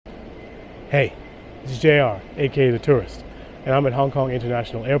Hey, this is JR, aka The Tourist, and I'm at Hong Kong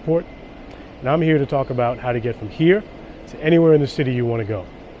International Airport, and I'm here to talk about how to get from here to anywhere in the city you want to go.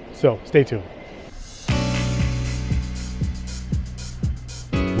 So, stay tuned.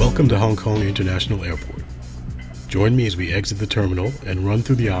 Welcome to Hong Kong International Airport. Join me as we exit the terminal and run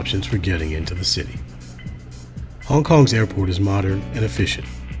through the options for getting into the city. Hong Kong's airport is modern and efficient.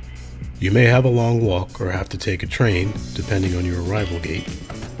 You may have a long walk or have to take a train, depending on your arrival gate.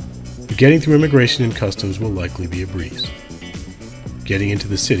 But getting through immigration and customs will likely be a breeze. Getting into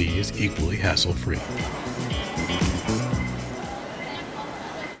the city is equally hassle-free.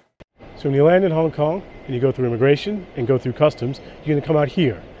 So when you land in Hong Kong and you go through immigration and go through customs, you're going to come out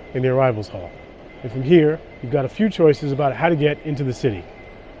here in the arrivals hall. And from here, you've got a few choices about how to get into the city.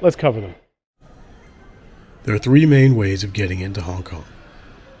 Let's cover them. There are three main ways of getting into Hong Kong.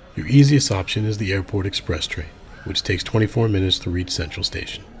 Your easiest option is the Airport Express train, which takes 24 minutes to reach Central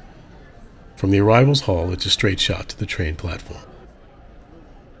Station. From the arrivals hall, it's a straight shot to the train platform.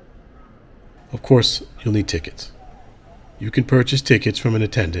 Of course, you'll need tickets. You can purchase tickets from an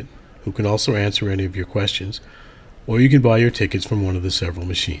attendant, who can also answer any of your questions, or you can buy your tickets from one of the several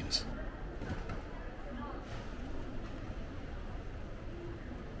machines.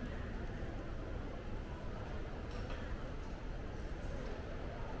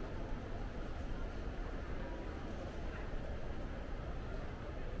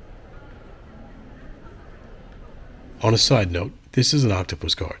 On a side note, this is an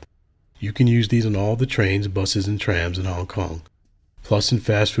octopus card. You can use these on all the trains, buses, and trams in Hong Kong, plus in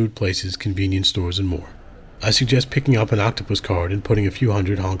fast food places, convenience stores, and more. I suggest picking up an octopus card and putting a few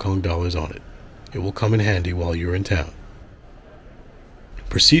hundred Hong Kong dollars on it. It will come in handy while you're in town.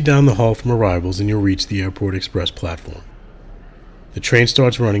 Proceed down the hall from arrivals and you'll reach the Airport Express platform. The train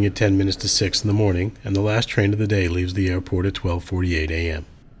starts running at 10 minutes to 6 in the morning, and the last train of the day leaves the airport at 12:48 a.m.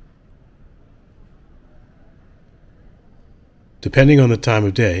 Depending on the time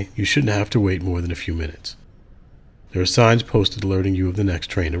of day, you shouldn't have to wait more than a few minutes. There are signs posted alerting you of the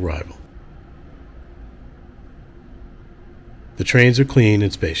next train arrival. The trains are clean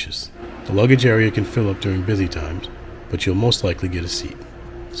and spacious. The luggage area can fill up during busy times, but you'll most likely get a seat.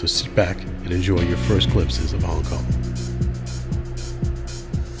 So sit back and enjoy your first glimpses of Hong Kong.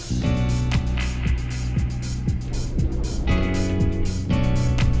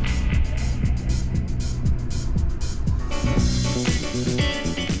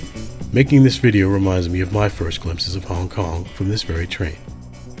 Making this video reminds me of my first glimpses of Hong Kong from this very train.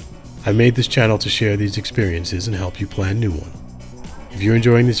 I made this channel to share these experiences and help you plan new ones. If you're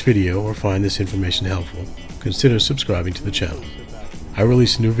enjoying this video or find this information helpful, consider subscribing to the channel. I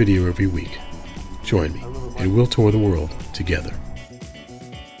release a new video every week. Join me, and we'll tour the world together.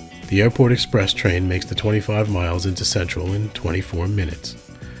 The Airport Express train makes the 25 miles into Central in 24 minutes.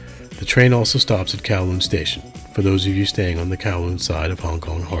 The train also stops at Kowloon Station, for those of you staying on the Kowloon side of Hong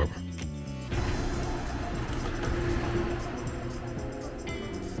Kong Harbor.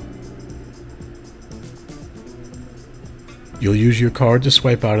 You'll use your card to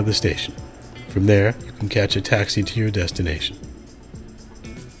swipe out of the station. From there, you can catch a taxi to your destination.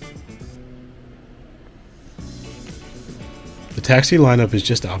 The taxi lineup is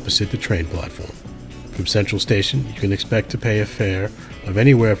just opposite the train platform. From Central Station, you can expect to pay a fare of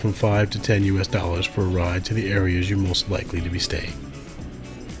anywhere from $5 to $10 for a ride to the areas you're most likely to be staying.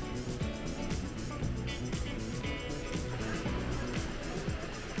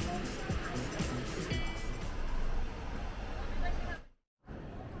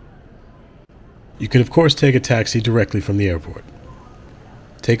 You can of course take a taxi directly from the airport.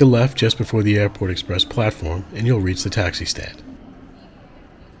 Take a left just before the Airport Express platform and you'll reach the taxi stand.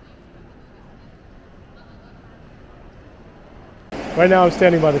 Right now I'm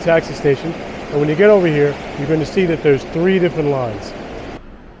standing by the taxi station, and when you get over here, you're going to see that there's three different lines.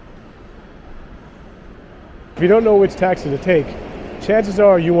 If you don't know which taxi to take, chances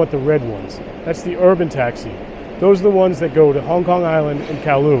are you want the red ones. That's the urban taxi. Those are the ones that go to Hong Kong Island and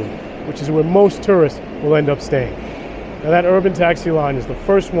Kowloon, which is where most tourists will end up staying. Now that urban taxi line is the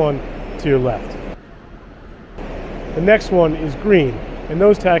first one to your left. The next one is green, and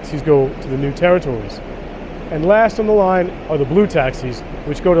those taxis go to the new territories. And last on the line are the blue taxis,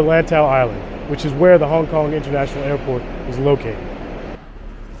 which go to Lantau Island, which is where the Hong Kong International Airport is located.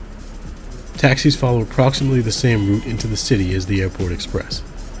 Taxis follow approximately the same route into the city as the Airport Express.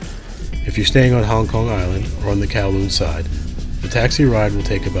 If you're staying on Hong Kong Island or on the Kowloon side, the taxi ride will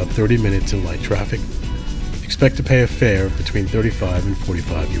take about 30 minutes in light traffic. Expect to pay a fare of between $35 and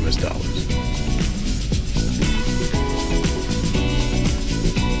 $45.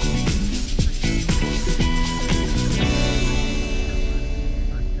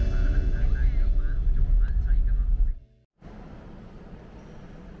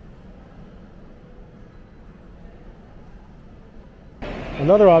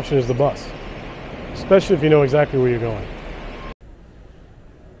 Another option is the bus, especially if you know exactly where you're going.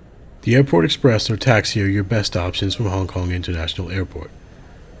 The Airport Express or taxi are your best options from Hong Kong International Airport.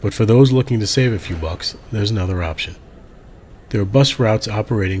 But for those looking to save a few bucks, there's another option. There are bus routes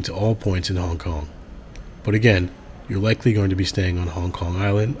operating to all points in Hong Kong. But again, you're likely going to be staying on Hong Kong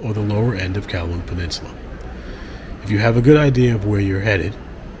Island or the lower end of Kowloon Peninsula. If you have a good idea of where you're headed,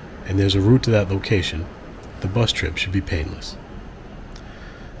 and there's a route to that location, the bus trip should be painless.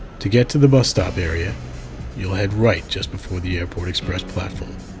 To get to the bus stop area, you'll head right just before the Airport Express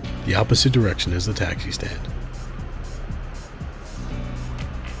platform, the opposite direction as the taxi stand.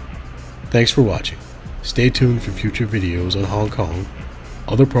 Thanks for watching. Stay tuned for future videos on Hong Kong,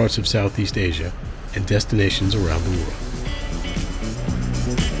 other parts of Southeast Asia, and destinations around the world.